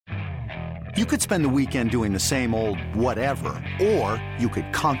You could spend the weekend doing the same old whatever, or you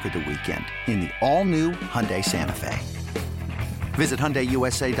could conquer the weekend in the all-new Hyundai Santa Fe. Visit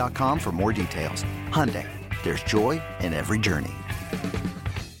HyundaiUSA.com for more details. Hyundai, there's joy in every journey.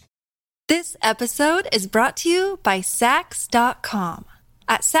 This episode is brought to you by Sax.com.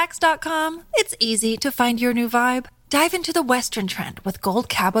 At Sax.com, it's easy to find your new vibe. Dive into the Western trend with gold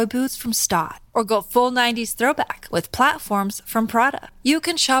cowboy boots from Stott, or go full 90s throwback with platforms from Prada. You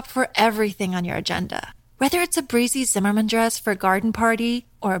can shop for everything on your agenda, whether it's a breezy Zimmermann dress for a garden party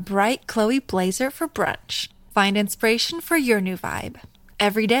or a bright Chloe blazer for brunch. Find inspiration for your new vibe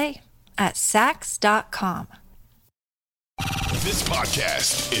every day at Sax.com. This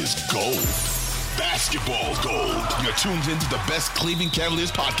podcast is gold. Basketball gold. You're tuned into the best Cleveland Cavaliers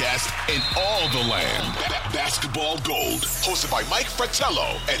podcast in all the land. Basketball gold. Hosted by Mike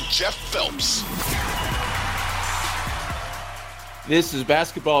Fratello and Jeff Phelps. This is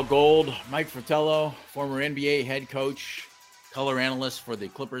Basketball Gold. Mike Fratello, former NBA head coach, color analyst for the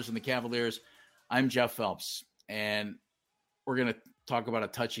Clippers and the Cavaliers. I'm Jeff Phelps, and we're going to talk about a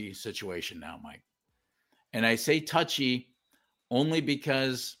touchy situation now, Mike. And I say touchy only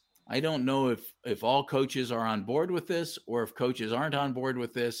because I don't know if all coaches are on board with this or if coaches aren't on board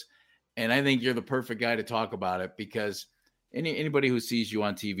with this. And I think you're the perfect guy to talk about it because anybody who sees you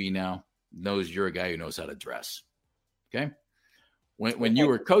on TV now knows you're a guy who knows how to dress. Okay? When you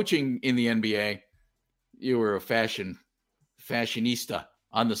were coaching in the NBA, you were a fashionista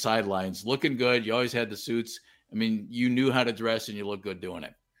on the sidelines, looking good. You always had the suits. I mean, you knew how to dress and you looked good doing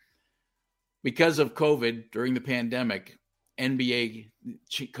it. Because of COVID during the pandemic, NBA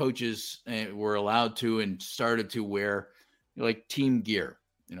coaches were allowed to and started to wear like team gear,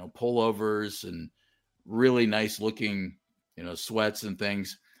 pullovers and really nice looking, sweats and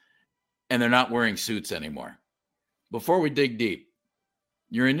things. And they're not wearing suits anymore. Before we dig deep,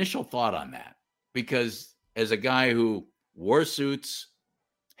 your initial thought on that, because as a guy who wore suits,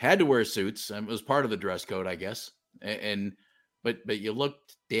 had to wear suits, and it was part of the dress code, I guess. But you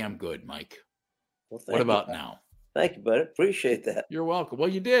looked damn good, Mike. Well, what about now? Thank you, buddy. Appreciate that. You're welcome. Well,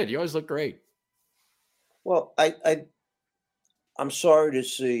 you did. You always look great. Well, I'm sorry to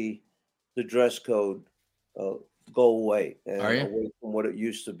see the dress code go away and away from what it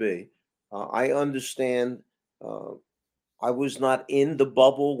used to be. I understand. I was not in the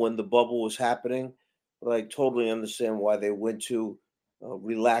bubble when the bubble was happening, but I totally understand why they went to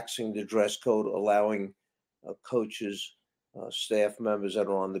relaxing the dress code, allowing coaches, staff members that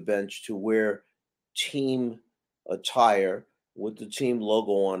are on the bench to wear team attire with the team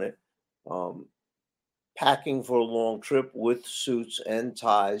logo on it. Packing for a long trip with suits and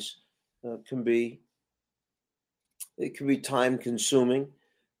ties can be time consuming.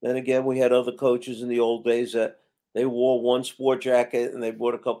 Then again, we had other coaches in the old days that they wore one sport jacket and they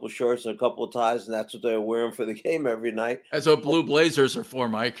bought a couple of shirts and a couple of ties, and that's what they were wearing for the game every night. That's what blue blazers are for,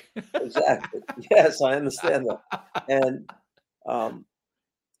 Mike. Exactly. Yes, I understand that. And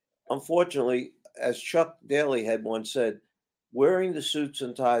unfortunately, as Chuck Daly had once said, wearing the suits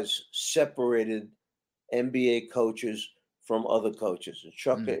and ties separated NBA coaches from other coaches. And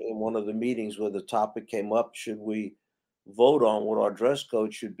Chuck, in one of the meetings where the topic came up, should we vote on what our dress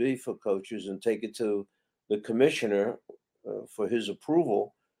code should be for coaches and take it to the commissioner for his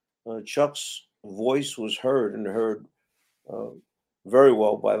approval, Chuck's voice was heard and heard very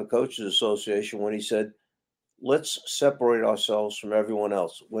well by the Coaches Association when he said, let's separate ourselves from everyone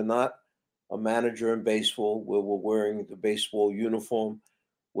else. We're not a manager in baseball where we're wearing the baseball uniform.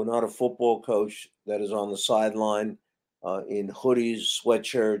 We're not a football coach that is on the sideline in hoodies,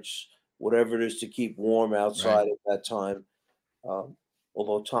 sweatshirts, whatever it is to keep warm outside at that time.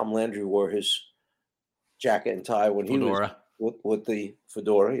 Although Tom Landry wore his jacket and tie when fedora. He was with the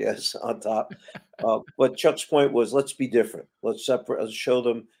fedora, yes, on top. But Chuck's point was, let's be different. Let's separate. Let's show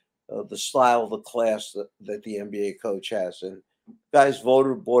them the style, the class that the NBA coach has. And guys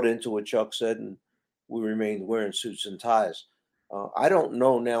voted, bought into what Chuck said, and we remained wearing suits and ties. I don't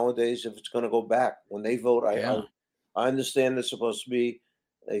know nowadays if it's going to go back. When they vote, I understand there's supposed to be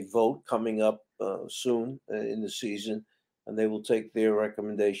a vote coming up soon in the season, and they will take their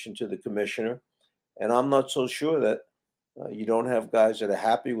recommendation to the commissioner. And I'm not so sure that you don't have guys that are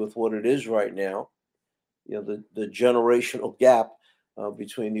happy with what it is right now. The generational gap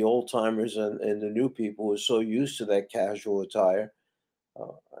between the old timers and the new people who are so used to that casual attire.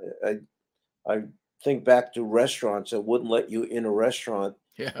 I think back to restaurants that wouldn't let you in a restaurant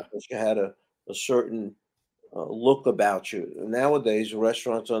because you had a certain look about you. Nowadays,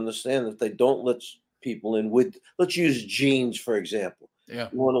 restaurants understand that they don't let people in with, let's use jeans, for example. Yeah.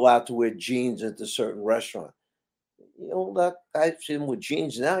 You weren't allowed to wear jeans at a certain restaurant. that guy's in with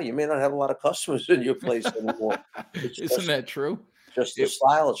jeans now. You may not have a lot of customers in your place anymore. It's Isn't that true? just the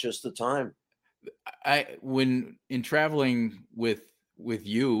style. It's just the time. When in traveling with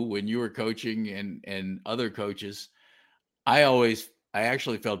you when you were coaching and other coaches, I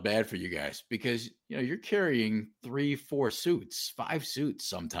actually felt bad for you guys because you're carrying 3, 4 suits, 5 suits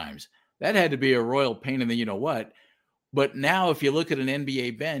sometimes. That had to be a royal pain in the what. But now if you look at an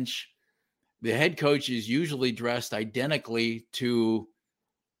NBA bench, the head coach is usually dressed identically to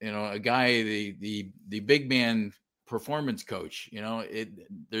a guy, the big man performance coach.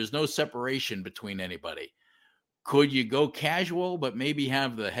 There's no separation between anybody. Could you go casual, but maybe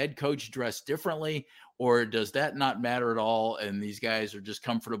have the head coach dress differently, or does that not matter at all? And these guys are just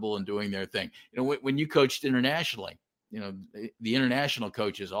comfortable in doing their thing. When you coached internationally, the international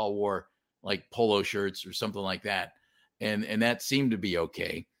coaches all wore like polo shirts or something like that, and that seemed to be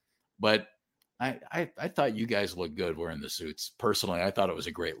okay. But I thought you guys looked good wearing the suits. Personally, I thought it was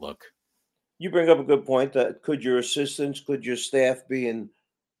a great look. You bring up a good point that could your assistants, could your staff be in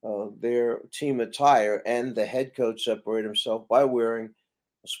their team attire and the head coach separate himself by wearing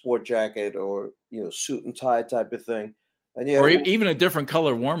a sport jacket or suit and tie type of thing, and or even a different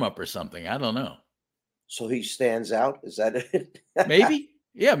color warm up or something. I don't know. So he stands out. Is that it? Maybe,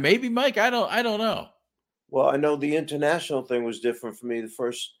 yeah, maybe, Mike. I don't know. Well, I know the international thing was different for me the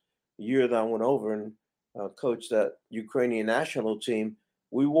first year that I went over and coached that Ukrainian national team.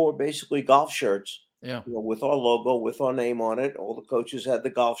 We wore basically golf shirts. Yeah. With our logo, with our name on it. All the coaches had the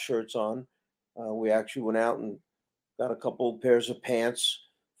golf shirts on. We actually went out and got a couple of pairs of pants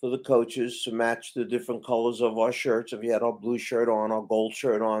for the coaches to match the different colors of our shirts. If you had our blue shirt on, our gold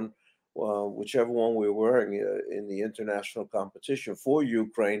shirt on, whichever one we were wearing in the international competition for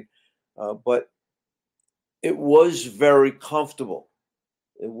Ukraine. But it was very comfortable.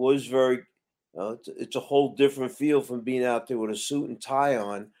 It was very, it's a whole different feel from being out there with a suit and tie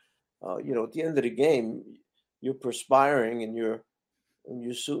on. At the end of the game, you're perspiring and your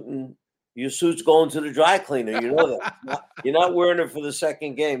suit's going to the dry cleaner. You know that. You're not wearing it for the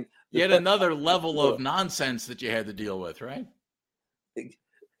second game. Yet another level of nonsense that you had to deal with, right?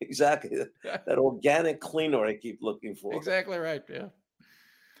 Exactly. That organic cleaner I keep looking for. Exactly right. Yeah.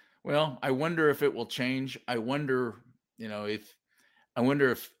 Well, I wonder if it will change. I wonder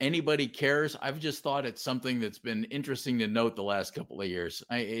if anybody cares. I've just thought it's something that's been interesting to note the last couple of years.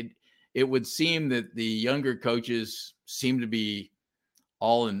 It would seem that the younger coaches seem to be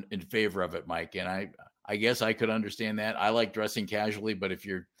all in favor of it, Mike. And I guess I could understand that. I like dressing casually, but if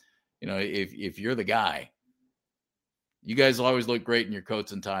you're, if you're the guy, you guys always look great in your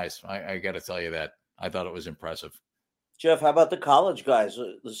coats and ties. I got to tell you that. I thought it was impressive. Jeff, how about the college guys?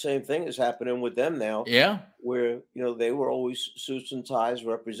 The same thing is happening with them now. Yeah. Where, they were always suits and ties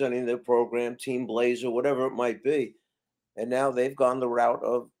representing their program, team blazer, whatever it might be. And now they've gone the route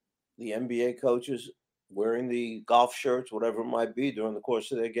of the NBA coaches wearing the golf shirts, whatever it might be, during the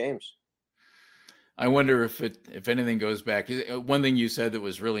course of their games. I wonder if anything goes back. One thing you said that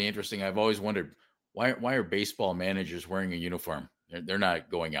was really interesting, I've always wondered, why are baseball managers wearing a uniform? They're not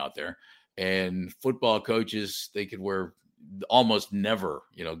going out there. And football coaches, they could wear almost never,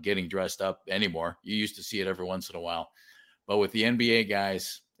 getting dressed up anymore. You used to see it every once in a while. But with the NBA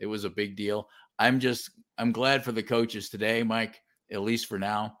guys, it was a big deal. I'm glad for the coaches today, Mike, at least for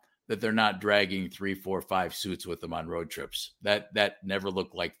now, that they're not dragging 3, 4, 5 suits with them on road trips. That never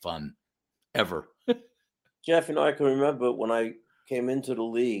looked like fun, ever. Jeff, I can remember when I came into the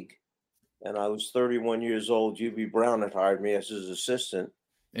league and I was 31 years old, UB Brown had hired me as his assistant.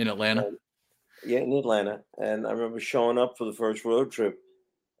 In Atlanta? In Atlanta. And I remember showing up for the first road trip.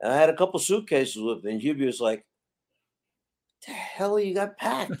 And I had a couple suitcases with me. And UB was like, "What the hell you got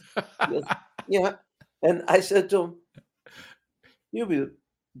packed?" Goes, "Yeah." And I said to him, "UB,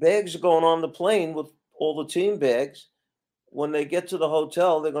 bags are going on the plane with all the team bags. When they get to the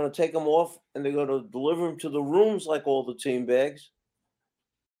hotel, they're going to take them off and they're going to deliver them to the rooms like all the team bags."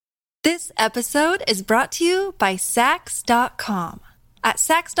 This episode is brought to you by Sax.com. At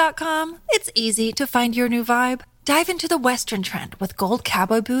Sax.com, it's easy to find your new vibe. Dive into the Western trend with gold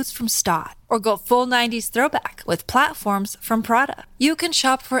cowboy boots from Stott, or go full 90s throwback with platforms from Prada. You can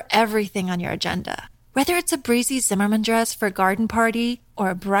shop for everything on your agenda, whether it's a breezy Zimmermann dress for a garden party or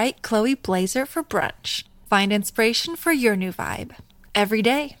a bright Chloe blazer for brunch. Find inspiration for your new vibe every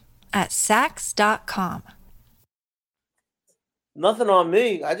day at Sax.com. Nothing on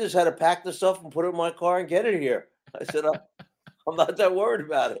me. I just had to pack the stuff and put it in my car and get it here. I said, I'm not that worried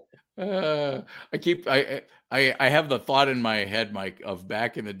about it. I have the thought in my head, Mike, of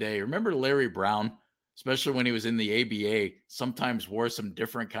back in the day. Remember Larry Brown? especially when he was in the ABA, sometimes wore some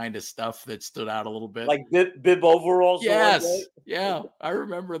different kind of stuff that stood out a little bit. Like bib overalls? Yes. Yeah. I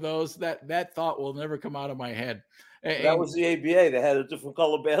remember those. That thought will never come out of my head. That was the ABA. They had a different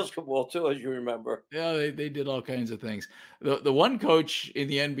color basketball too, as you remember. Yeah, they did all kinds of things. The one coach in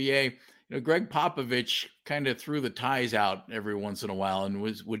the NBA, Greg Popovich, kind of threw the ties out every once in a while and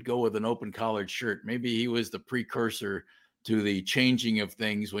would go with an open collared shirt. Maybe he was the precursor to the changing of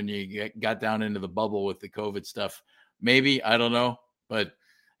things when you got down into the bubble with the COVID stuff. Maybe, I don't know, but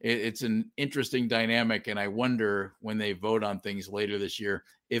it's an interesting dynamic. And I wonder when they vote on things later this year,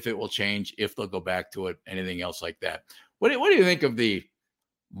 if it will change, if they'll go back to it, anything else like that. What do you think of the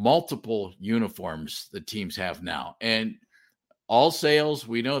multiple uniforms the teams have now? And all sales,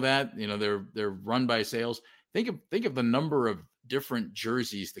 we know that, they're run by sales. Think of the number of different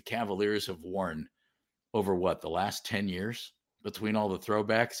jerseys the Cavaliers have worn over the last 10 years between all the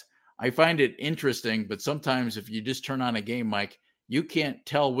throwbacks. I find it interesting, but sometimes if you just turn on a game, Mike, you can't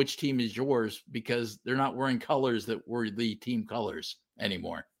tell which team is yours because they're not wearing colors that were the team colors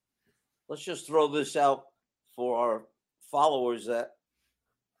anymore. Let's just throw this out for our followers that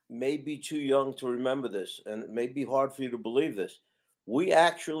may be too young to remember this, and it may be hard for you to believe this. We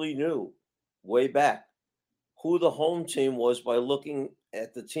actually knew way back who the home team was by looking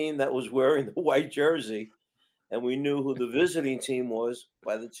at the team that was wearing the white jersey, and we knew who the visiting team was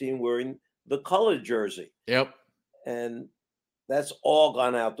by the team wearing the colored jersey. Yep. And that's all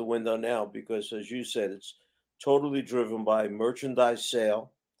gone out the window now because, as you said, it's totally driven by merchandise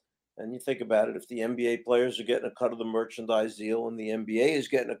sale. And you think about it, if the NBA players are getting a cut of the merchandise deal and the NBA is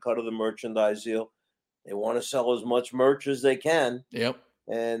getting a cut of the merchandise deal, they want to sell as much merch as they can. Yep.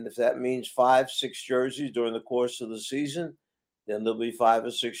 And if that means 5, 6 jerseys during the course of the season, then there'll be 5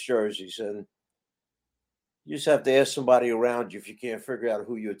 or 6 jerseys. And you just have to ask somebody around you if you can't figure out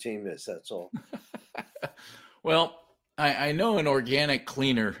who your team is. That's all. Well, I know an organic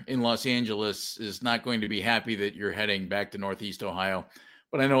cleaner in Los Angeles is not going to be happy that you're heading back to Northeast Ohio,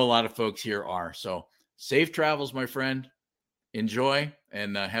 but I know a lot of folks here are. So safe travels, my friend. Enjoy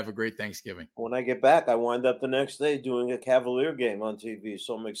and have a great Thanksgiving. When I get back, I wind up the next day doing a Cavalier game on TV,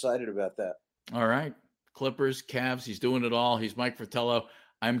 so I'm excited about that. All right. Clippers, Cavs, he's doing it all. He's Mike Fratello.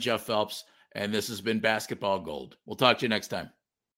 I'm Jeff Phelps, and this has been Basketball Gold. We'll talk to you next time.